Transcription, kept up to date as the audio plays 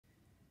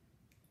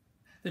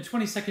the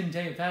 22nd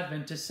day of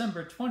Advent,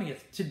 December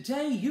 20th.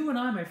 Today, you and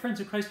I, my friends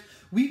in Christ,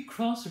 we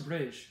cross a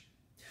bridge.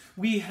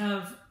 We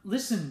have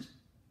listened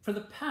for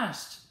the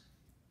past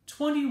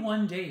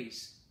 21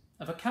 days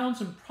of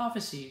accounts and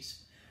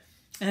prophecies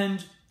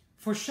and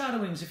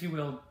foreshadowings, if you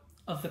will,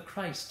 of the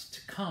Christ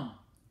to come.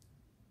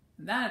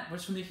 That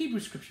was from the Hebrew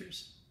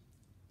Scriptures,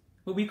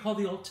 what we call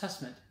the Old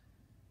Testament.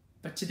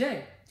 But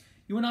today,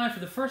 you and I,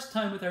 for the first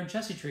time with our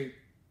Jesse tree,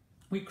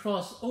 we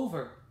cross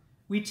over.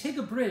 We take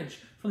a bridge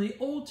from the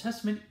Old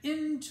Testament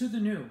into the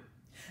New,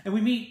 and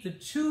we meet the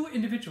two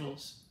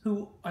individuals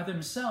who are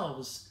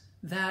themselves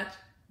that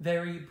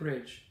very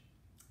bridge,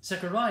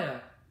 Zechariah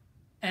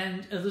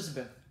and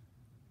Elizabeth,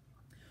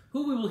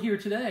 who we will hear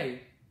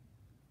today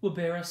will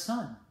bear a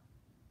son.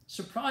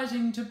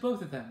 Surprising to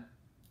both of them,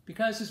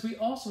 because as we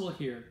also will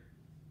hear,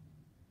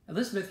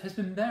 Elizabeth has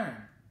been barren,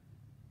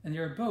 and they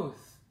are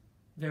both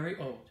very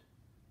old.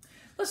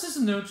 Let's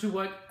listen, though, to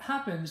what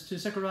happens to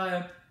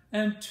Zechariah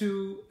and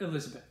to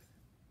Elizabeth.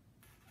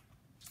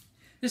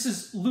 This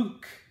is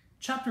Luke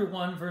chapter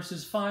 1,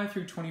 verses 5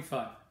 through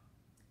 25.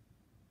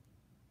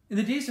 In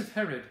the days of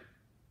Herod,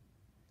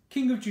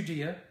 king of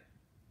Judea,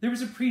 there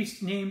was a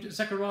priest named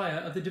Zechariah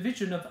of the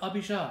division of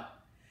Abijah,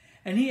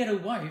 and he had a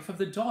wife of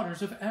the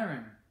daughters of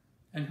Aaron,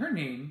 and her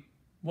name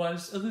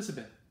was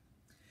Elizabeth.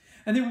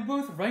 And they were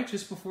both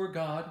righteous before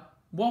God,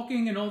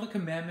 walking in all the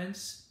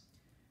commandments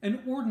and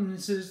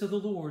ordinances of the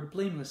Lord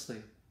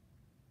blamelessly.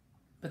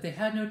 But they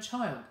had no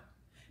child,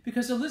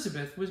 because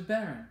Elizabeth was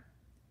barren,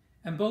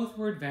 and both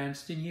were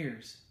advanced in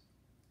years.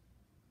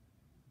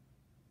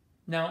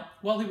 Now,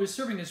 while he was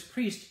serving as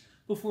priest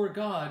before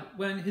God,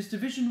 when his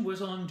division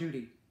was on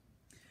duty,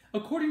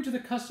 according to the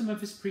custom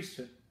of his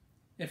priesthood,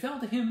 it fell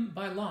to him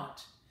by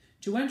lot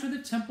to enter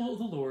the temple of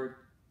the Lord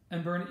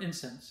and burn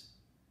incense.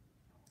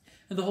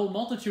 And the whole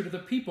multitude of the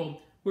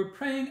people were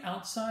praying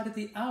outside at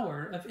the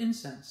hour of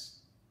incense.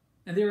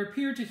 And there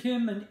appeared to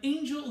him an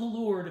angel of the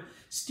Lord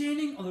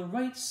standing on the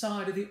right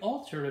side of the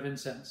altar of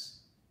incense.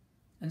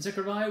 And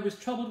Zechariah was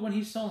troubled when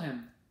he saw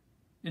him,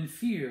 and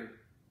fear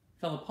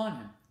fell upon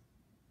him.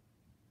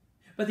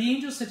 But the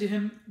angel said to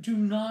him, "Do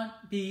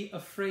not be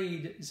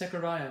afraid,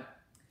 Zechariah,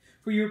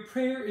 for your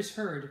prayer is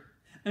heard,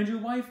 and your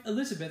wife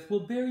Elizabeth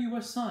will bear you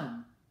a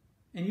son,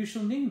 and you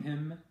shall name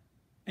him,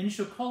 and you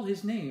shall call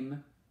his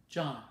name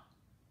John.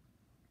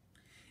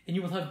 And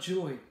you will have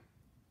joy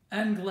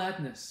and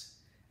gladness,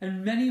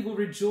 and many will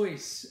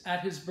rejoice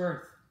at his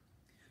birth.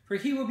 For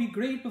he will be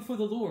great before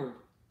the Lord,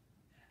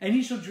 and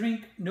he shall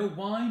drink no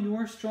wine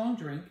nor strong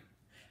drink,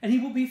 and he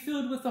will be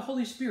filled with the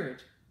Holy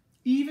Spirit,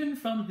 even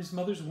from his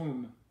mother's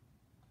womb.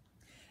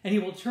 And he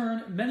will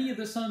turn many of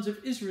the sons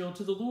of Israel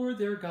to the Lord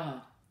their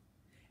God,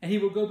 and he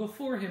will go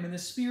before him in the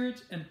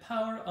spirit and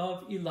power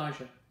of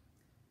Elijah,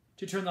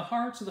 to turn the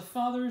hearts of the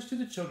fathers to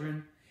the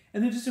children,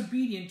 and the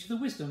disobedient to the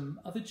wisdom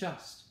of the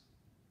just,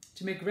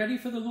 to make ready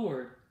for the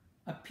Lord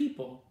a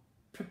people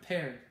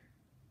prepared."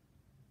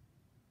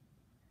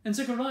 And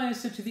Zechariah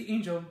said to the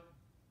angel,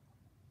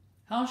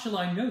 "How shall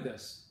I know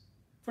this?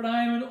 For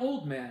I am an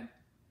old man,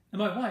 and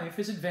my wife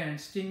is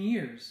advanced in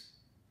years."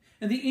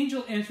 And the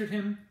angel answered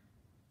him,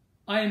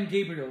 "I am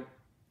Gabriel,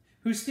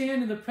 who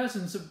stand in the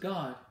presence of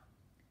God,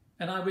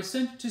 and I was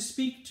sent to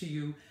speak to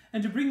you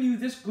and to bring you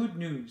this good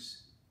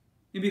news.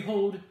 And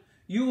behold,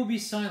 you will be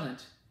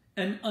silent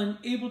and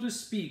unable to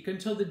speak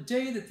until the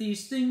day that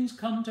these things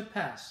come to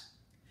pass,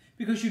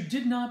 because you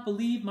did not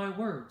believe my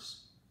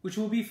words, which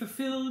will be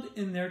fulfilled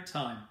in their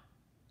time."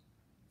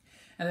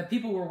 And the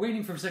people were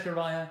waiting for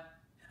Zechariah,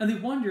 and they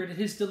wondered at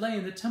his delay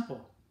in the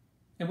temple.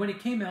 And when he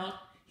came out,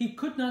 he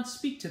could not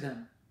speak to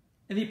them.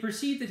 And they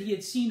perceived that he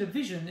had seen a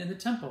vision in the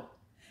temple,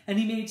 and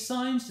he made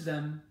signs to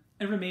them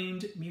and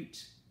remained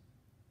mute.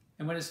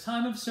 And when his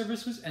time of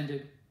service was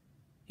ended,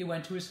 he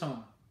went to his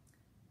home.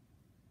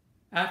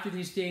 After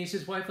these days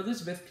his wife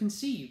Elizabeth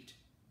conceived,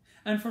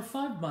 and for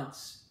 5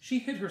 months she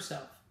hid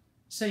herself,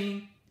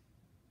 saying,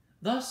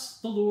 "Thus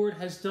the Lord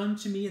has done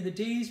to me in the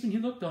days when he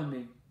looked on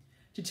me,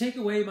 to take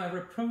away my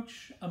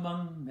reproach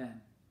among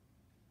men."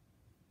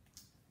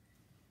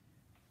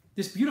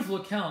 This beautiful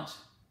account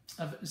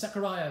of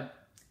Zechariah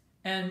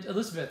and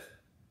Elizabeth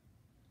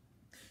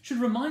should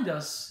remind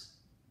us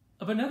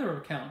of another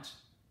account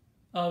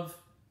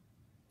of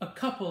a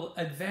couple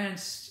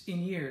advanced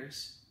in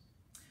years,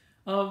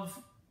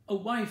 of a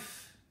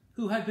wife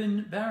who had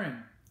been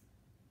barren,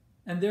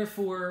 and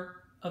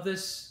therefore of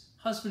this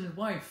husband and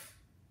wife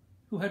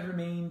who had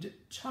remained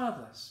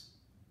childless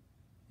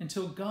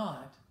until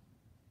God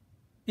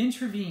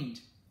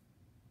intervened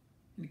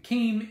and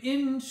came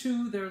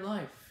into their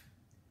life,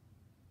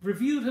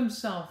 revealed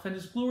himself and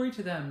his glory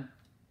to them,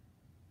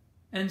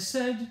 and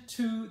said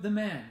to the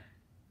man,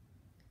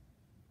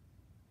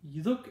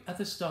 "You look at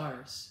the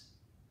stars.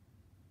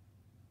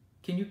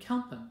 Can you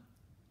count them?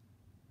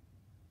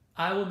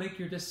 I will make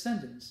your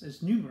descendants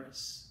as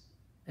numerous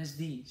as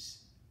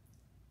these."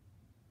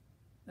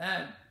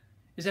 That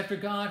is after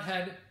God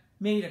had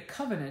made a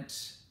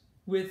covenant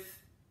with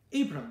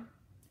Abram,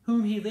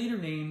 whom he later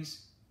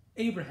names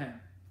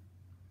Abraham.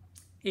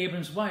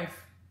 Abram's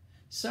wife,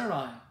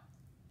 Sarai,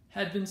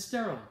 had been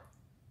sterile,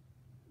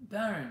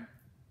 barren,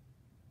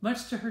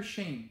 much to her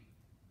shame.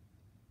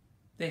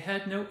 They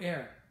had no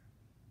heir.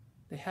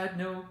 They had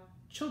no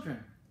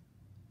children.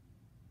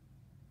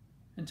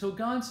 Until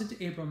God said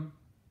to Abram,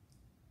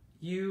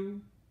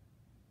 "You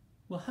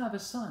will have a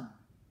son.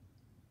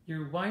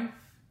 Your wife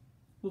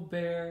will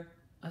bear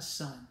a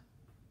son."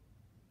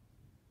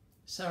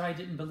 Sarai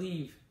didn't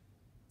believe.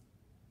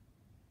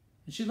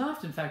 And she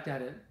laughed, in fact,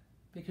 at it,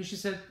 because she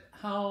said,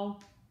 "How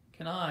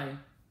can I,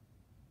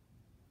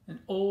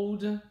 an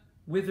old,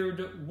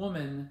 withered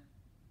woman,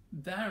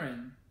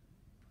 barren,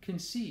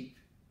 conceive?"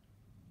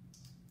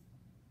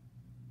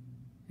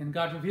 And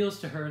God reveals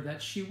to her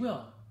that she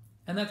will,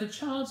 and that the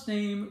child's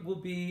name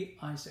will be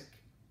Isaac,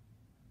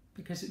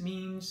 because it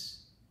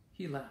means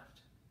he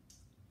laughed.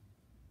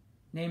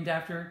 Named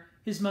after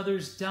his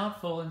mother's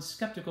doubtful and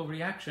skeptical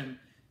reaction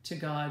to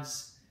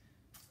God's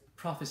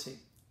prophecy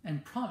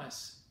and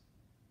promise.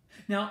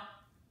 Now,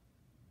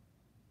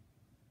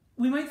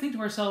 we might think to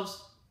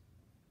ourselves,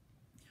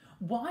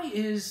 why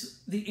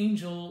is the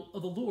angel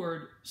of the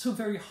Lord so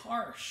very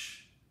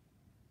harsh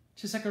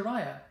to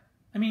Zechariah?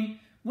 I mean,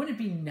 wouldn't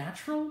it be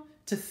natural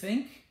to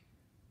think,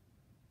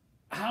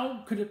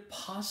 how could it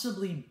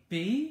possibly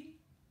be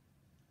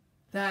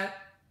that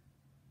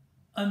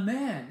a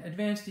man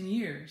advanced in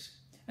years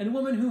and a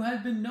woman who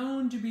had been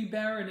known to be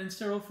barren and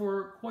sterile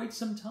for quite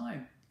some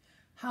time,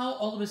 how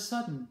all of a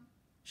sudden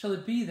shall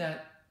it be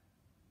that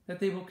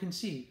they will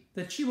conceive,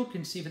 that she will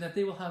conceive, and that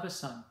they will have a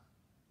son?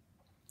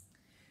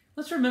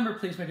 Let's remember,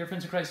 please, my dear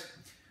friends in Christ,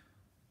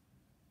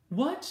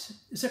 what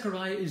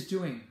Zechariah is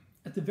doing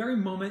at the very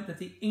moment that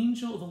the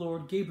angel of the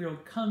Lord, Gabriel,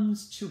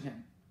 comes to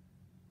him.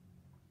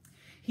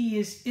 He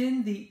is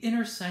in the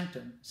inner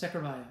sanctum,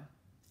 Zechariah.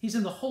 He's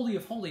in the Holy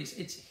of Holies.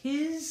 It's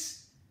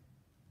his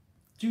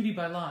duty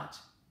by lot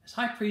as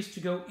high priest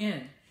to go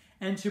in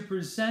and to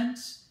present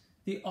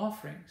the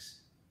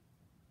offerings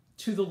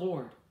to the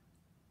Lord.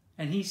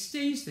 And he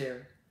stays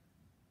there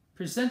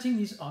presenting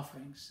these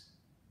offerings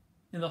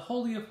in the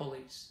Holy of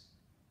Holies,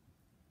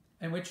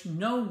 in which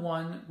no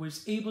one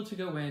was able to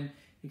go in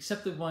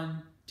except the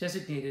one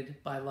designated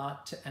by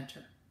lot to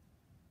enter.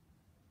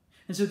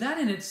 And so that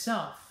in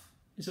itself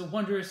is a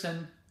wondrous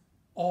and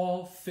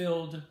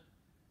awe-filled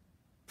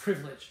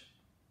privilege.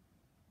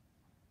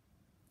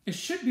 It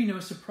should be no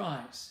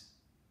surprise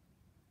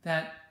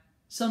that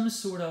some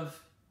sort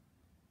of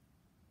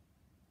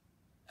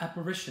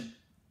apparition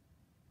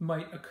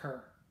might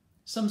occur.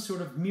 Some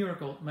sort of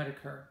miracle might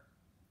occur.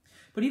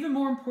 But even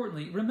more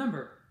importantly,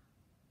 remember,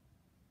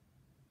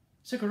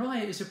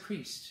 Zechariah is a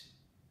priest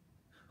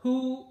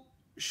who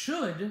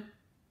should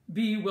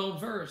be well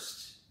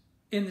versed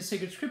in the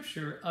sacred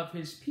scripture of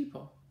his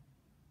people,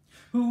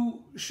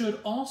 who should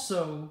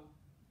also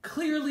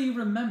clearly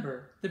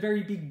remember the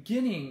very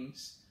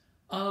beginnings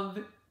of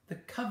the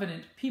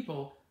covenant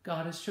people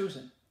God has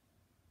chosen,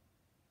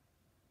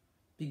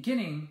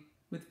 beginning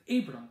with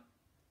Abram,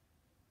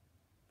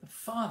 the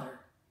father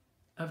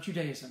of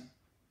Judaism.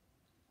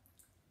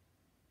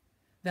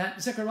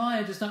 That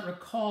Zechariah does not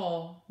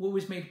recall what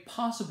was made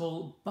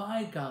possible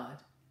by God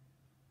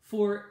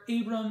for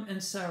Abram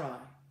and Sarai,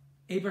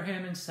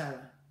 Abraham and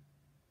Sarah,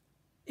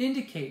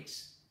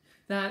 indicates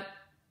that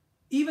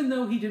even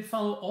though he did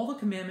follow all the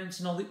commandments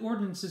and all the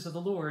ordinances of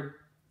the Lord,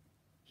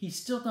 he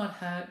still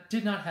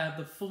did not have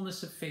the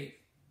fullness of faith.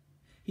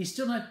 He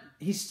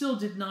still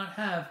did not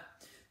have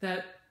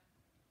that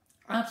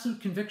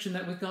absolute conviction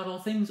that with God all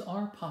things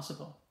are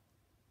possible.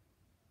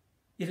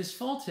 It is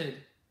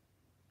faulted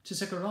to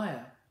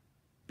Zechariah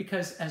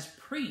because as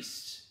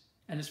priest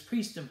and as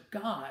priest of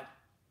God,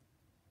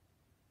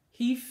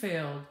 he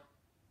failed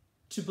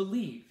to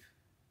believe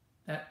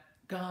that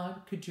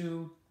God could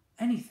do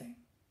anything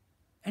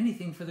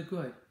for the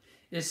good,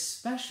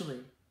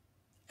 especially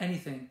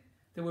anything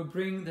that would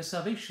bring the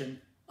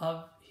salvation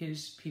of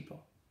his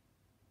people.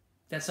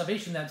 That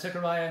salvation that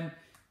Zechariah and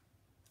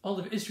all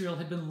of Israel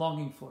had been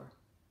longing for.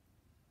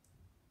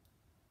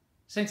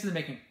 Saints in the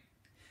making,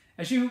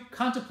 as you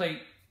contemplate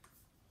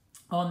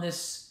on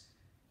this,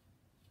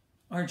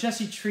 our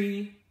Jesse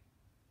tree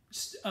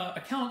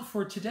account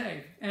for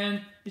today,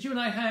 and as you and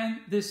I hang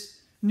this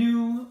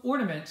new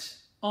ornament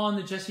on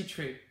the Jesse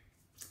tree,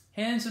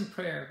 hands in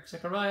prayer,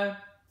 Zechariah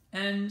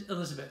and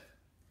Elizabeth,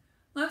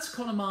 let's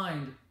call to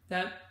mind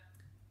that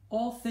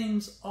all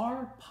things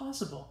are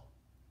possible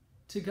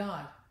to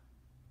God.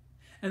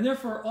 And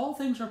therefore, all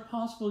things are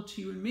possible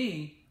to you and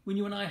me when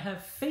you and I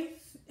have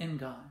faith in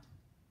God.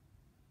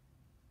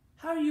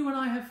 How do you and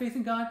I have faith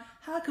in God?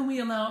 How can we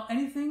allow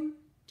anything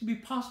to be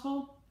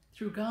possible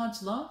through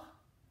God's love?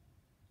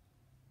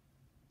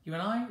 You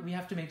and I, we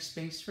have to make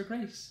space for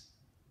grace.